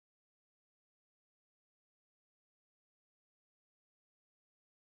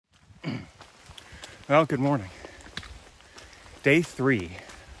Well, good morning. Day 3.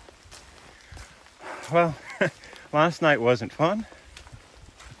 Well, last night wasn't fun.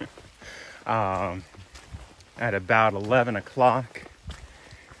 At about 11 o'clock,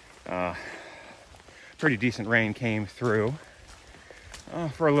 pretty decent rain came through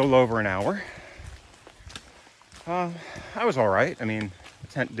for a little over an hour. I was all right. I mean, the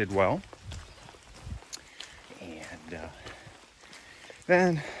tent did well. And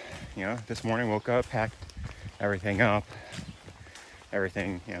then, this morning woke up, packed everything up.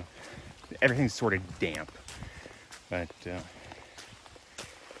 Everything's sort of damp. But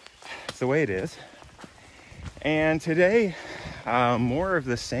it's the way it is. And today, more of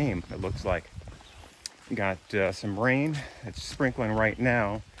the same, it looks like. Got some rain. It's sprinkling right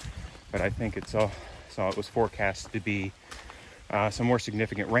now, but I think it was forecast to be some more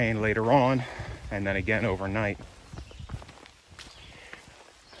significant rain later on, and then again overnight.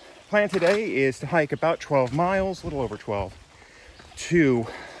 Plan today is to hike about 12 miles, a little over 12, to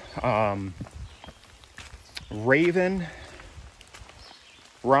Raven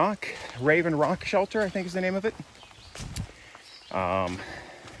Rock Shelter, I think is the name of it. And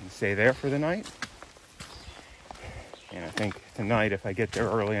stay there for the night. And I think tonight, if I get there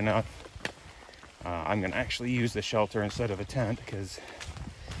early enough, I'm going to actually use the shelter instead of a tent, because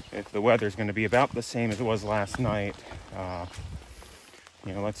if the weather's going to be about the same as it was last night,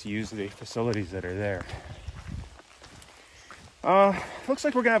 let's use the facilities that are there. Looks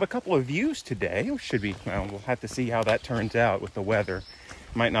like we're going to have a couple of views today, which should be, we'll have to see how that turns out with the weather.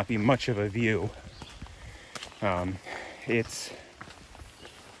 Might not be much of a view. It's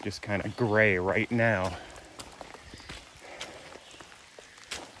just kind of gray right now.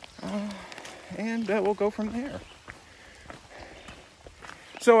 And we'll go from there.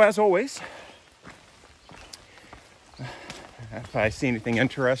 So as always, if I see anything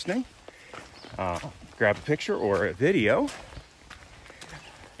interesting, grab a picture or a video.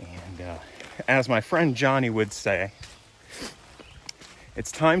 And as my friend Johnny would say,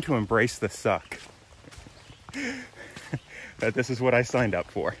 it's time to embrace the suck. That this is what I signed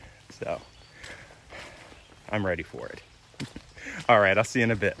up for. So I'm ready for it. All right, I'll see you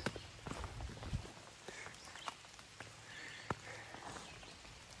in a bit.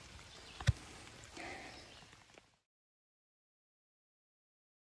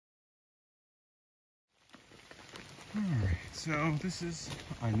 All right, so this is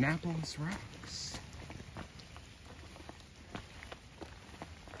Annapolis Rocks.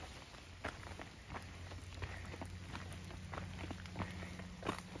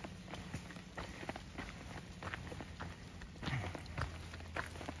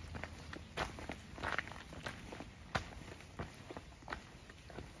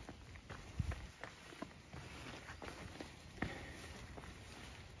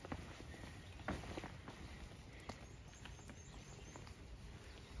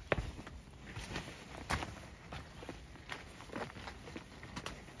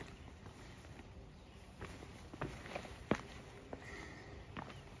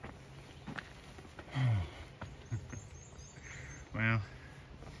 Well,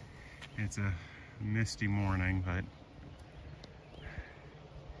 it's a misty morning, but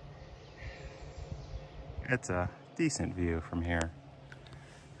it's a decent view from here,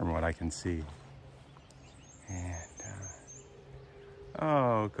 from what I can see. And,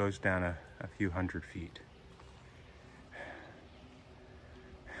 it goes down a few hundred feet.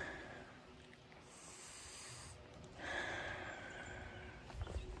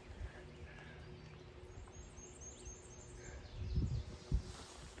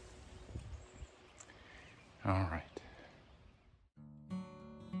 All right.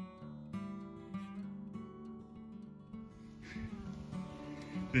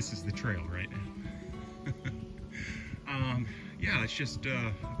 This is the trail right now. Yeah, it's just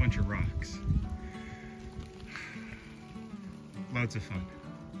a bunch of rocks. Loads of fun.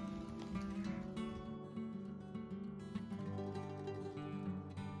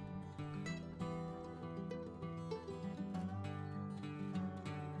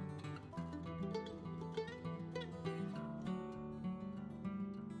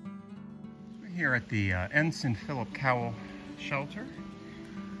 Here at the Ensign Philip Cowell shelter.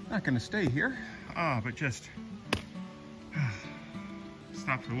 Not going to stay here, but just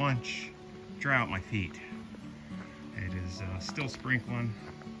stop for lunch, dry out my feet. It is still sprinkling,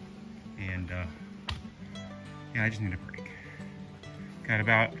 and yeah, I just need a break. Got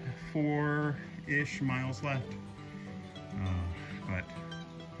about 4-ish miles left, but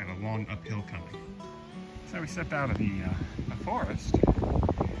got a long uphill coming. So we stepped out of the forest,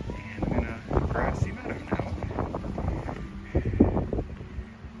 and I'm in a grassy meadow now.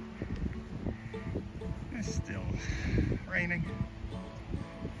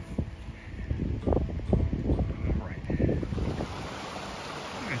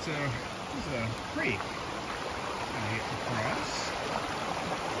 there's a creek I get to cross.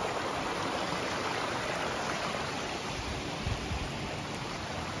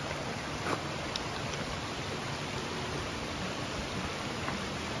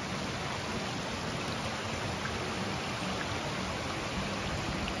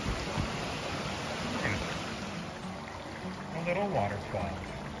 A little waterfall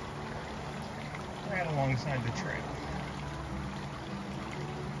right alongside the trail.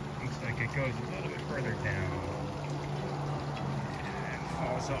 Looks like it goes a little bit further down and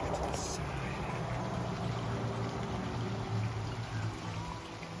falls off to the side.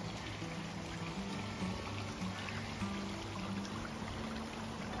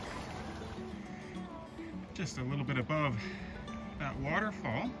 Just a little bit above that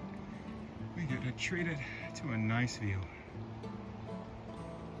waterfall, we get treated to a nice view.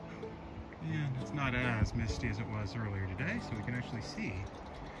 And it's not as misty as it was earlier today, so we can actually see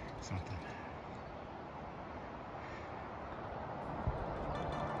something.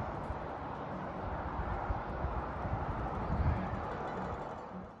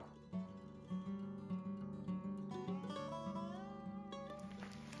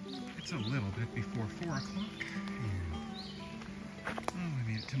 It's a little bit before 4 o'clock, and I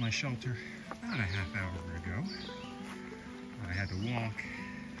made it to my shelter about a half hour ago. I had to walk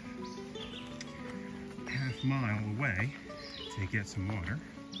half-mile away to get some water,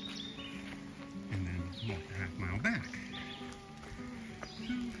 and then walk a half-mile back. So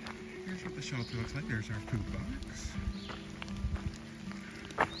here's what the shelter looks like. There's our food box.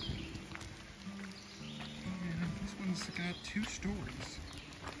 And this one's got 2 stories.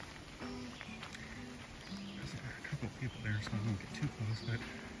 There's a couple people there, so I won't get too close, but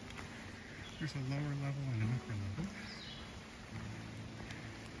there's a lower level and an upper level.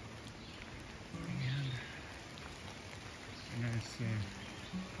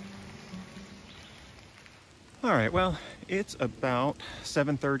 All right, well, it's about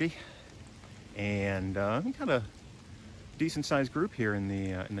 7:30, and we got a decent-sized group here in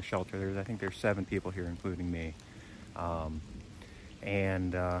the shelter. I think there's 7 people here, including me,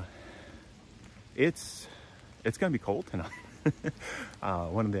 and it's gonna be cold tonight.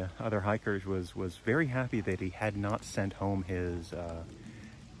 One of the other hikers was very happy that he had not sent home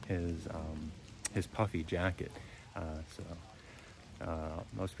his puffy jacket.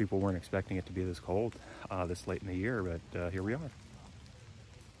 Most people weren't expecting it to be this cold this late in the year, but here we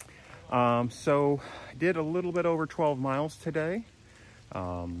are. So I did a little bit over 12 miles today.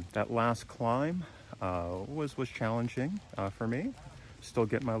 That last climb was challenging for me. Still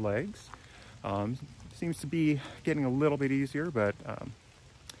getting my legs. Seems to be getting a little bit easier, but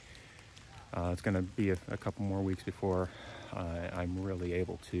it's going to be a couple more weeks before I'm really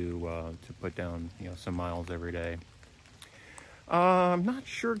able to put down some miles every day. I'm not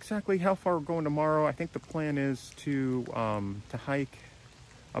sure exactly how far we're going tomorrow. I think the plan is to hike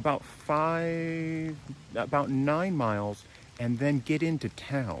about 9 miles and then get into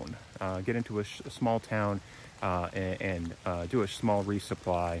town, get into a small town and do a small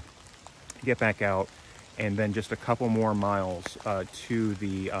resupply, get back out, and then just a couple more miles to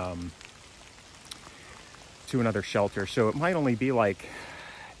another shelter. So it might only be like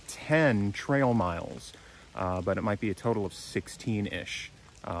 10 trail miles. But it might be a total of 16-ish,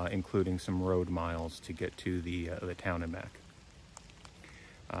 including some road miles to get to the town and back.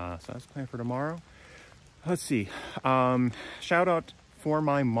 So that's the plan for tomorrow. Let's see. Shout out for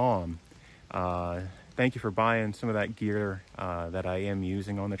my mom. Thank you for buying some of that gear that I am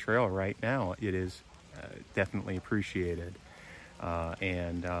using on the trail right now. It is definitely appreciated.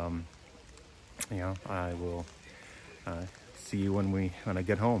 And I will see you when I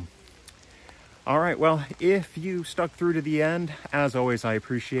get home. All right, well, if you stuck through to the end, as always, I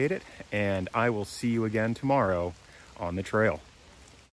appreciate it, and I will see you again tomorrow on the trail.